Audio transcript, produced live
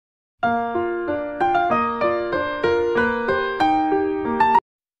Hi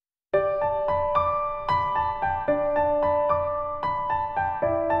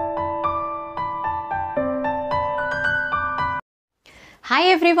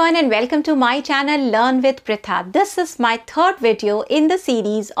everyone and welcome to my channel Learn with Pritha. This is my third video in the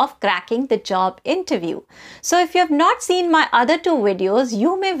series of cracking the job interview. So if you have not seen my other two videos,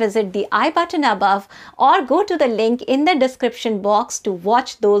 you may visit the I button above or go to the link in the description box to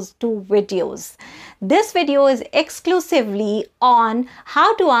watch those two videos. This video is exclusively on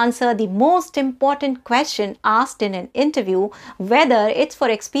how to answer the most important question asked in an interview, whether it's for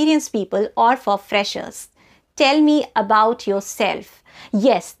experienced people or for freshers. Tell me about yourself.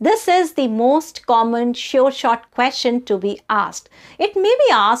 Yes, this is the most common sure-shot question to be asked. It may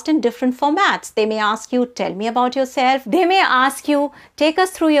be asked in different formats. They may ask you, tell me about yourself. They may ask you, take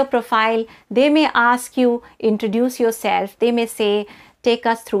us through your profile. They may ask you, introduce yourself. They may say, take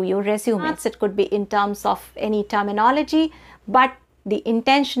us through your resume. It could be in terms of any terminology, but the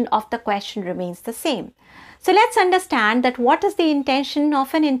intention of the question remains the same. So let's understand that what is the intention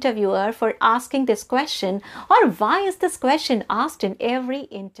of an interviewer for asking this question, or why is this question asked in every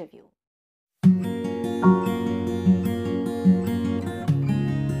interview?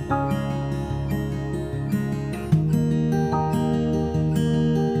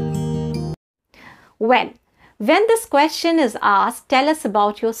 Well, when this question is asked, tell us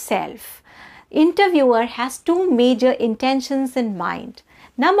about yourself. Interviewer has two major intentions in mind.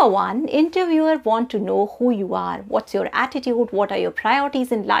 Number one, interviewer want to know who you are, what's your attitude, what are your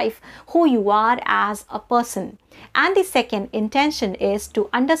priorities in life, who you are as a person. And the second intention is to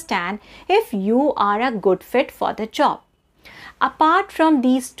understand if you are a good fit for the job. Apart from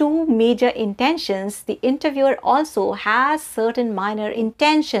these two major intentions, the interviewer also has certain minor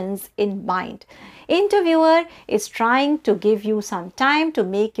intentions in mind. Interviewer is trying to give you some time to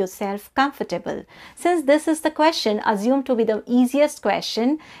make yourself comfortable. Since this is the question assumed to be the easiest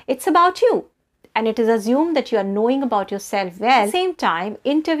question, it's about you. And it is assumed that you are knowing about yourself well. At the same time,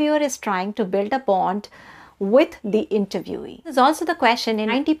 interviewer is trying to build a bond with the interviewee. This is also the question in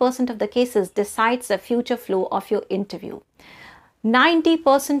 90% of the cases decides the future flow of your interview.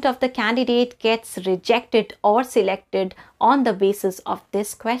 90% of the candidate gets rejected or selected on the basis of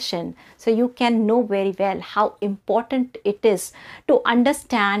this question. So you can know very well how important it is to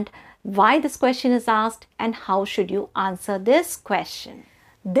understand why this question is asked and how should you answer this question.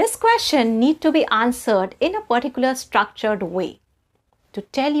 This question needs to be answered in a particular structured way. To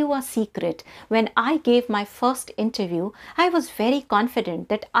tell you a secret, when I gave my first interview, I was very confident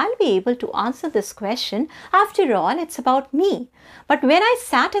that I'll be able to answer this question. After all, it's about me. But when I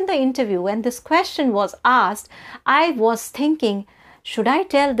sat in the interview and this question was asked, I was thinking, should I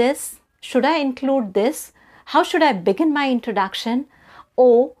tell this? Should I include this? How should I begin my introduction?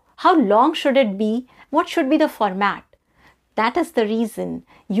 Oh, how long should it be? What should be the format? That is the reason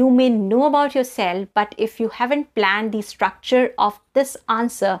you may know about yourself, but if you haven't planned the structure of this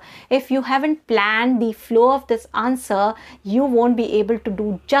answer, if you haven't planned the flow of this answer, you won't be able to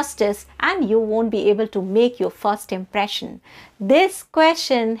do justice and you won't be able to make your first impression. This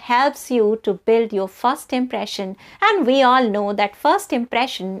question helps you to build your first impression, and we all know that first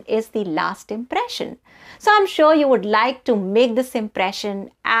impression is the last impression. So I'm sure you would like to make this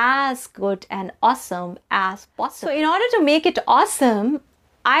impression as good and awesome as possible. So in order to make it awesome,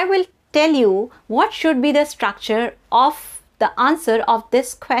 I will tell you what should be the structure of the answer of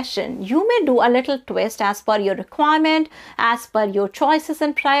this question. You may do a little twist as per your requirement, as per your choices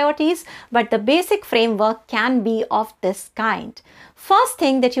and priorities, but the basic framework can be of this kind. First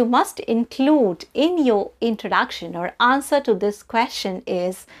thing that you must include in your introduction or answer to this question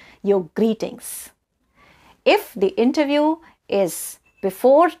is your greetings. If the interview is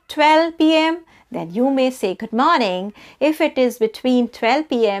before 12 p.m., then you may say good morning. If it is between 12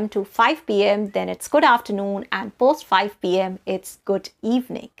 p.m. to 5 p.m., then it's good afternoon, and post 5 p.m. it's good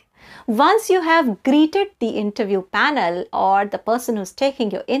evening. Once you have greeted the interview panel or the person who's taking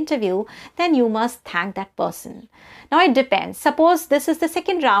your interview, then you must thank that person. Now it depends. Suppose this is the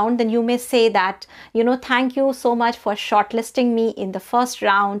second round, then you may say that, thank you so much for shortlisting me in the first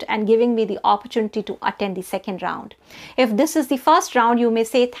round and giving me the opportunity to attend the second round. If this is the first round, you may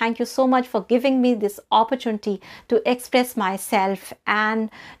say thank you so much for giving me this opportunity to express myself and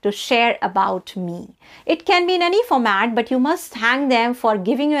to share about me. It can be in any format, but you must thank them for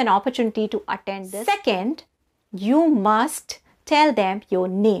giving you an opportunity to attend this. Second, you must tell them your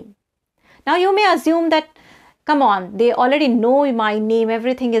name. Now you may assume that, come on, they already know my name,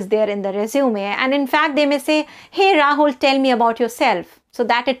 everything is there in the resume, and in fact they may say, hey Rahul, tell me about yourself. So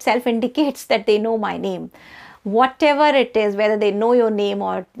that itself indicates that they know my name. whatever it is, whether they know your name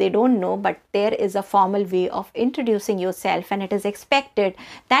or they don't know, but there is a formal way of introducing yourself, and it is expected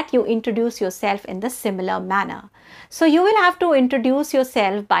that you introduce yourself in the similar manner. So you will have to introduce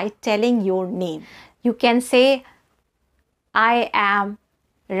yourself by telling your name. You can say, I am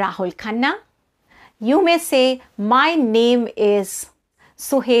Rahul Khanna. You may say, my name is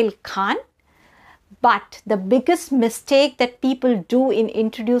Suhail Khan. But the biggest mistake that people do in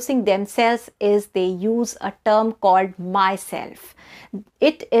introducing themselves is they use a term called myself.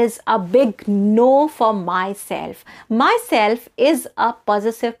 It is a big no for myself. Myself is a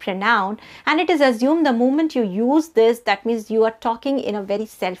possessive pronoun, and it is assumed the moment you use this, that means you are talking in a very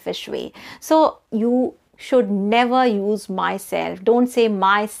selfish way. So you should never use myself. Don't say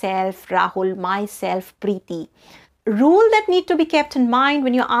myself Rahul, myself Preeti. Rule that need to be kept in mind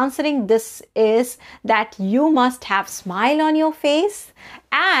when you're answering this is that you must have smile on your face,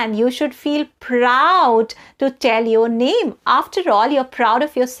 and you should feel proud to tell your name. After all, you're proud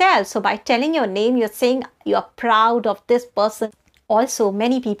of yourself. So by telling your name, you're saying you're proud of this person. Also,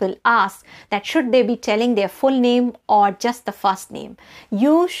 many people ask that should they be telling their full name or just the first name.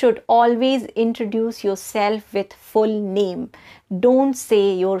 You should always introduce yourself with full name. Don't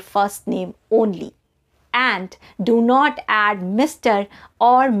say your first name only. And do not add Mr.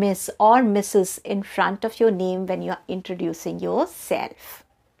 or Miss or Mrs. in front of your name when you are introducing yourself.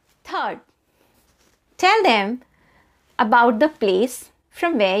 Third, tell them about the place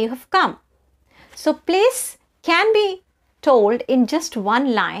from where you have come. So place can be told in just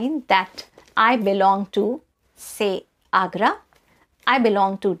one line, that I belong to, say, Agra, I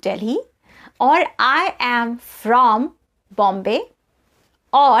belong to Delhi, or I am from Bombay,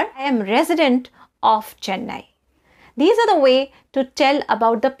 or I am resident of Chennai. These are the way to tell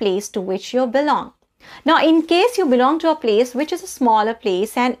about the place to which you belong. Now, in case you belong to a place which is a smaller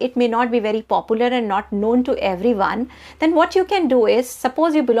place and it may not be very popular and not known to everyone, then what you can do is,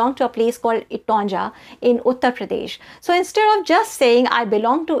 suppose you belong to a place called Itonja in Uttar Pradesh. So instead of just saying I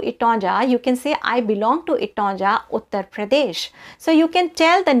belong to Itonja, you can say I belong to Itonja, Uttar Pradesh. So you can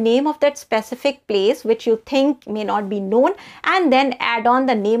tell the name of that specific place which you think may not be known, and then add on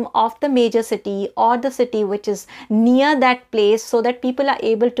the name of the major city or the city which is near that place, so that people are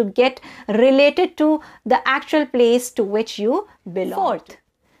able to get related to the actual place to which you belong. Fourth,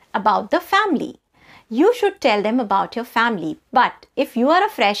 about the family. You should tell them about your family. But if you are a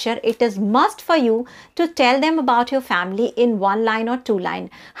fresher, it is must for you to tell them about your family in one line or two lines.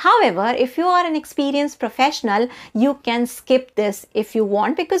 However, if you are an experienced professional, you can skip this if you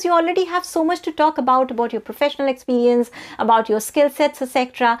want, because you already have so much to talk about your professional experience, about your skill sets,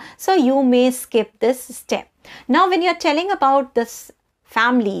 etc. So you may skip this step. Now, when you are telling about this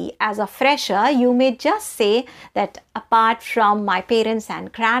family as a fresher, you may just say that apart from my parents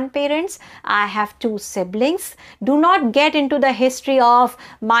and grandparents, I have 2 siblings. Do not get into the history of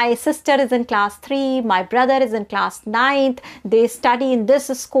my sister is in class 3, my brother is in class 9th, they study in this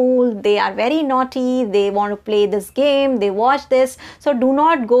school, they are very naughty, they want to play this game, they watch this. So do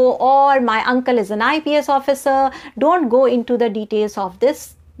not go, or my uncle is an IPS officer. Don't go into the details of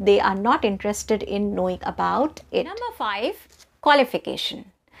this. They are not interested in knowing about it. Number 5. Qualification.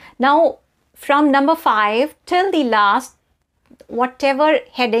 Now, from number 5 till the last, whatever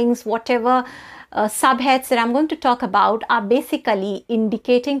headings, whatever subheads that I'm going to talk about are basically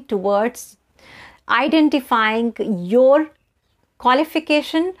indicating towards identifying your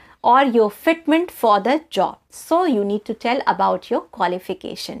qualification or your fitment for the job. So you need to tell about your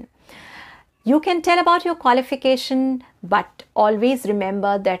qualification. You can tell about your qualification, but always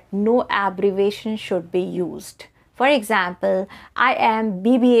remember that no abbreviation should be used. For example, I am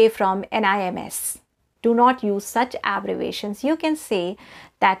BBA from NIMS. Do not use such abbreviations. You can say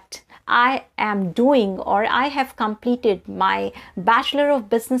that I am doing, or I have completed my Bachelor of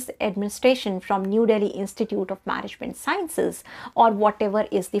Business Administration from New Delhi Institute of Management Sciences, or whatever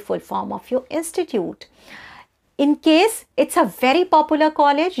is the full form of your institute. In case it's a very popular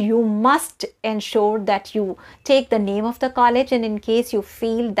college, you must ensure that you take the name of the college, and in case you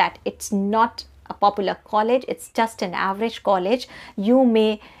feel that it's not a popular college, it's just an average college, you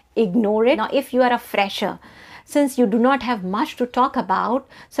may ignore it. Now, if you are a fresher, since you do not have much to talk about,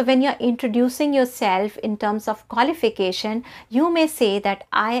 so when you're introducing yourself in terms of qualification, you may say that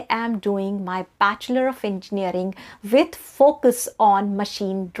I am doing my Bachelor of Engineering with focus on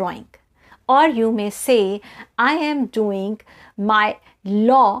machine drawing. Or you may say I am doing my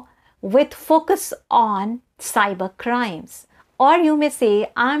law with focus on cyber crimes. Or you may say,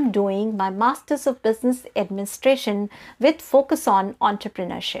 I'm doing my Masters of Business Administration with focus on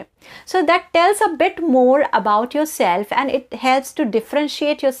entrepreneurship. So that tells a bit more about yourself, and it helps to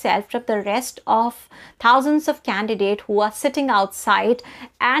differentiate yourself from the rest of thousands of candidates who are sitting outside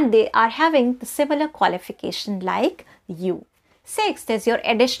and they are having the similar qualification like you. Sixth is your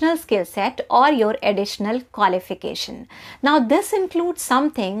additional skill set or your additional qualification. Now this includes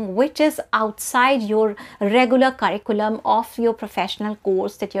something which is outside your regular curriculum of your professional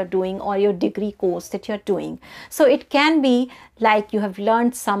course that you're doing or your degree course that you're doing. So it can be like you have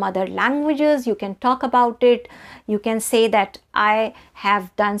learned some other languages, you can talk about it. You can say that I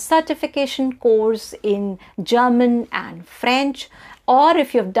have done certification course in German and French. Or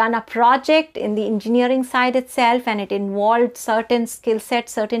if you've done a project in the engineering side itself and it involved certain skill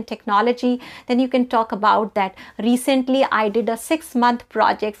sets, certain technology, then you can talk about that. Recently, I did a 6-month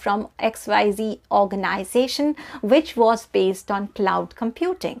project from XYZ organization, which was based on cloud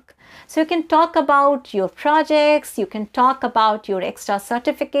computing. So you can talk about your projects, you can talk about your extra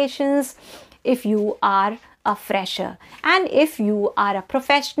certifications if you are a fresher. And if you are a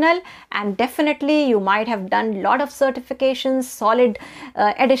professional, and definitely you might have done a lot of certifications, solid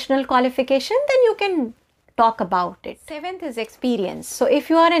additional qualification, then you can talk about it. Seventh is experience. So if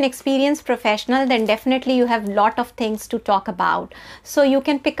you are an experienced professional, then definitely you have a lot of things to talk about. So you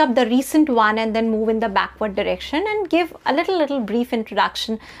can pick up the recent one and then move in the backward direction and give a little brief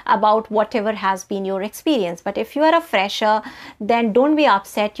introduction about whatever has been your experience. But if you are a fresher, then don't be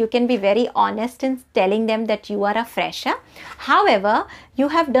upset. You can be very honest in telling them that you are a fresher. However, you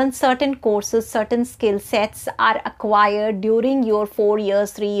have done certain courses, certain skill sets are acquired during your 4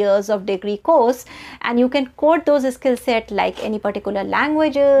 years, 3 years of degree course, and you can code those skill set like any particular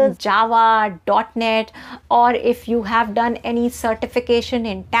languages, Java, .NET, or if you have done any certification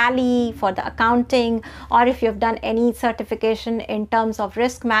in Tally for the accounting, or if you have done any certification in terms of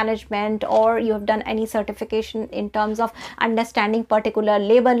risk management, or you have done any certification in terms of understanding particular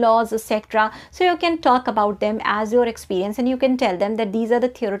labor laws, etc. So you can talk about them as your experience, and you can tell them that these are the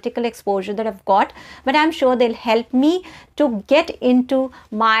theoretical exposure that I've got, but I'm sure they'll help me to get into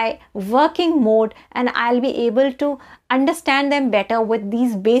my working mode and I'll be able to understand them better with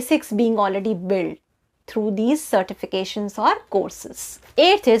these basics being already built through these certifications or courses.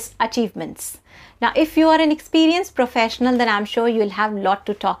 Eighth is achievements. Now, if you are an experienced professional, then I'm sure you'll have a lot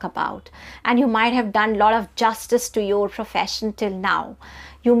to talk about, and you might have done a lot of justice to your profession till now.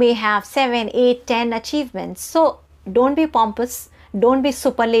 You may have 7, 8, 10 achievements. So don't be pompous. Don't be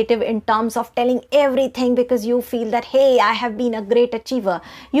superlative in terms of telling everything because you feel that, hey, I have been a great achiever.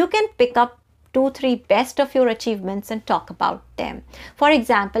 You can pick up 2, 3 best of your achievements and talk about them. For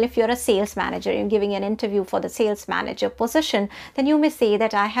example, if you're a sales manager, you're giving an interview for the sales manager position, then you may say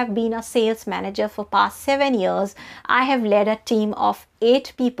that I have been a sales manager for past 7 years. I have led a team of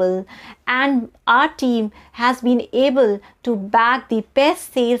 8 people, and our team has been able to bag the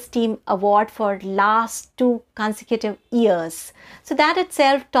best sales team award for last 2 consecutive years. So that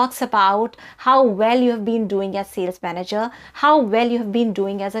itself talks about how well you have been doing as sales manager, how well you have been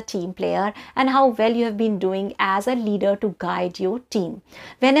doing as a team player, and how well you have been doing as a leader to guide your team.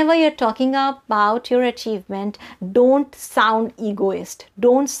 Whenever you're talking about your achievement, don't sound egoist.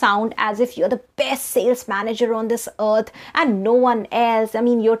 Don't sound as if you're the best sales manager on this earth and no one else. I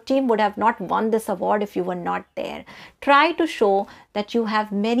mean, your team would have not won this award if you were not there. Try to show that you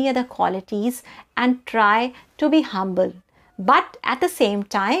have many other qualities and try to be humble. But at the same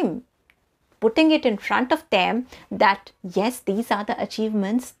time, putting it in front of them that yes, these are the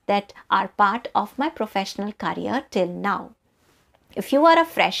achievements that are part of my professional career till now. If you are a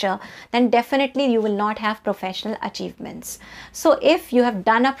fresher, then definitely you will not have professional achievements. So if you have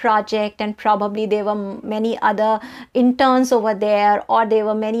done a project and probably there were many other interns over there, or there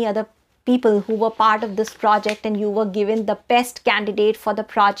were many other people who were part of this project and you were given the best candidate for the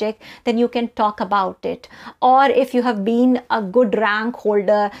project, then you can talk about it. Or if you have been a good rank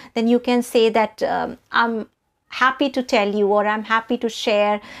holder, then you can say that I'm happy to tell you, or I'm happy to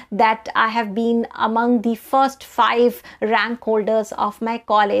share that I have been among the first 5 rank holders of my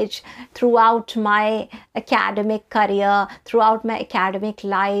college throughout my academic career, throughout my academic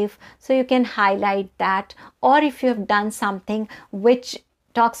life. So you can highlight that. Or if you have done something which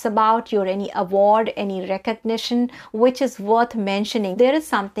talks about your any award, any recognition which is worth mentioning. There is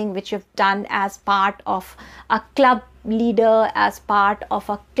something which you've done as part of a club leader, as part of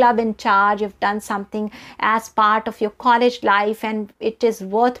a club in charge, you've done something as part of your college life and it is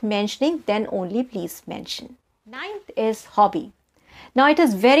worth mentioning, then only please mention. Ninth is hobby. Now it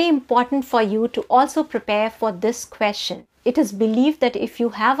is very important for you to also prepare for this question. It is believed that if you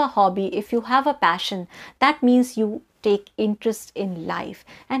have a hobby, if you have a passion, that means you take interest in life.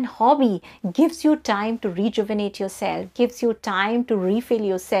 And hobby gives you time to rejuvenate yourself, gives you time to refill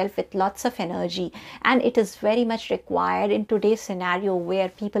yourself with lots of energy. And it is very much required in today's scenario where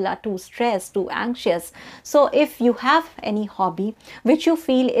people are too stressed, too anxious. So if you have any hobby which you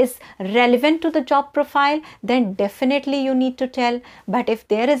feel is relevant to the job profile, then definitely you need to tell. But if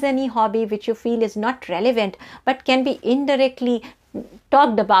there is any hobby which you feel is not relevant but can be indirectly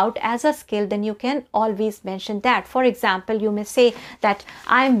talked about as a skill, then you can always mention that. For example, you may say that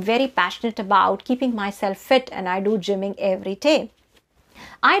I am very passionate about keeping myself fit and I do gymming every day.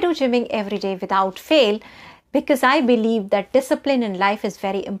 I do gymming every day without fail because I believe that discipline in life is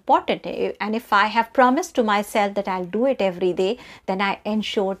very important. And if I have promised to myself that I'll do it every day, then I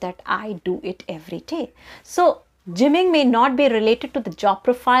ensure that I do it every day. So gymming may not be related to the job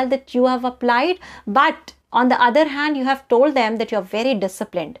profile that you have applied, but on the other hand, you have told them that you're very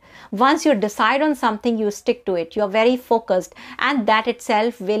disciplined. Once you decide on something, you stick to it. You're very focused, and that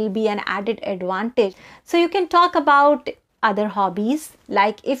itself will be an added advantage. So you can talk about other hobbies,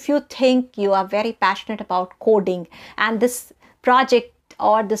 like if you think you are very passionate about coding and this project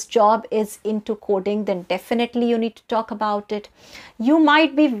or this job is into coding, then definitely you need to talk about it. You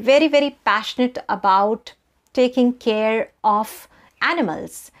might be very, very passionate about taking care of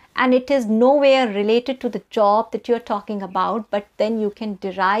animals, and it is nowhere related to the job that you're talking about, but then you can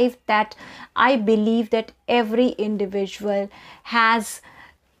derive that I believe that every individual has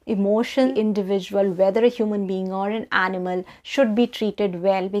emotion. Individual, whether a human being or an animal, should be treated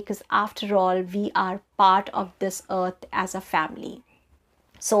well, because after all, we are part of this earth as a family.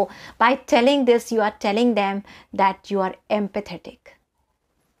 So by telling this, you are telling them that you are empathetic.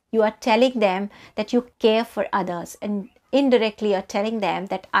 You are telling them that you care for others, and indirectly you're telling them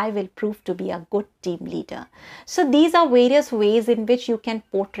that I will prove to be a good team leader. So these are various ways in which you can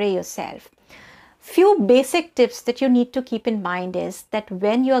portray yourself. Few basic tips that you need to keep in mind is that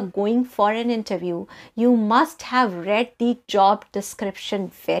when you are going for an interview, you must have read the job description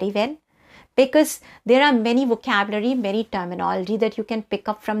very well, because there are many vocabulary, many terminology that you can pick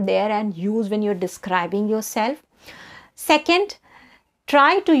up from there and use when you're describing yourself. Second,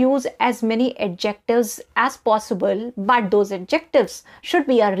 try to use as many adjectives as possible, but those adjectives should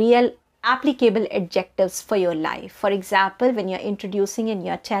be a real applicable adjectives for your life. For example, when you're introducing and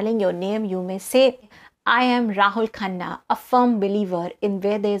you're telling your name, you may say, I am Rahul Khanna, a firm believer in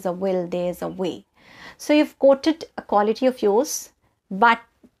where there is a will, there is a way. So you've quoted a quality of yours, but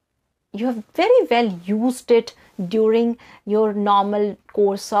you have very well used it during your normal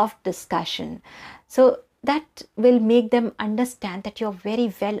course of discussion. So that will make them understand that you're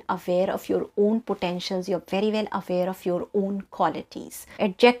very well aware of your own potentials, you're very well aware of your own qualities.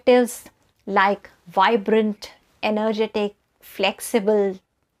 Adjectives like vibrant, energetic, flexible,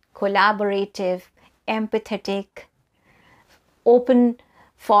 collaborative, empathetic, open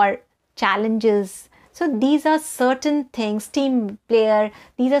for challenges. So these are certain things, team player,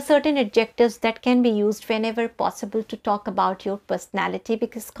 these are certain adjectives that can be used whenever possible to talk about your personality,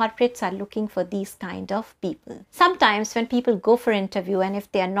 because corporates are looking for these kind of people. Sometimes when people go for interview and if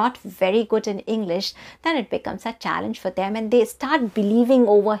they are not very good in English, then it becomes a challenge for them, and they start believing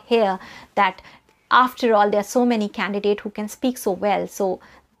over here that after all there are so many candidates who can speak so well, so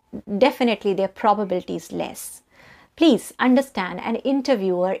definitely their probability is less. Please understand, an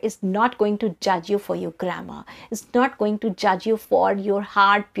interviewer is not going to judge you for your grammar, is not going to judge you for your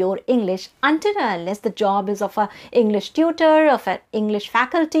hard, pure English until and unless the job is of an English tutor, of an English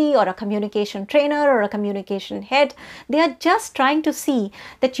faculty, or a communication trainer, or a communication head. They are just trying to see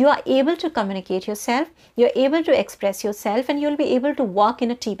that you are able to communicate yourself, you're able to express yourself, and you'll be able to work in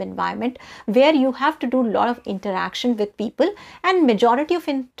a team environment where you have to do a lot of interaction with people, and majority of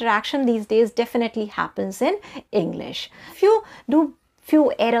interaction these days definitely happens in English. If you do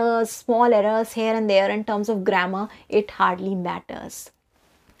few errors, small errors here and there in terms of grammar, it hardly matters.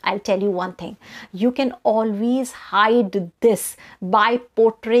 I'll tell you one thing, you can always hide this by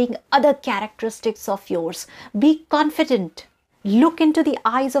portraying other characteristics of yours. Be confident. Look into the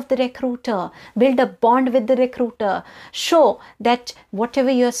eyes of the recruiter. Build a bond with the recruiter. Show that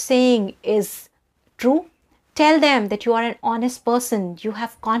whatever you're saying is true. Tell them that you are an honest person, you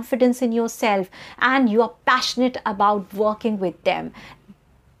have confidence in yourself, and you are passionate about working with them.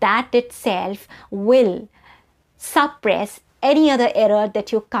 That itself will suppress any other error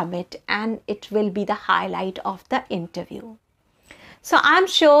that you commit, and it will be the highlight of the interview. So I'm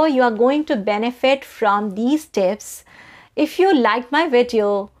sure you are going to benefit from these tips. If you liked my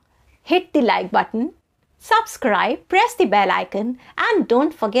video, hit the like button, subscribe, press the bell icon, and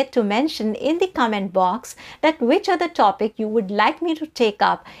don't forget to mention in the comment box that which other topic you would like me to take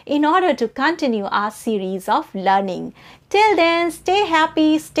up in order to continue our series of learning. Till then, stay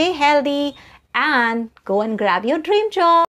happy, stay healthy, and go and grab your dream job.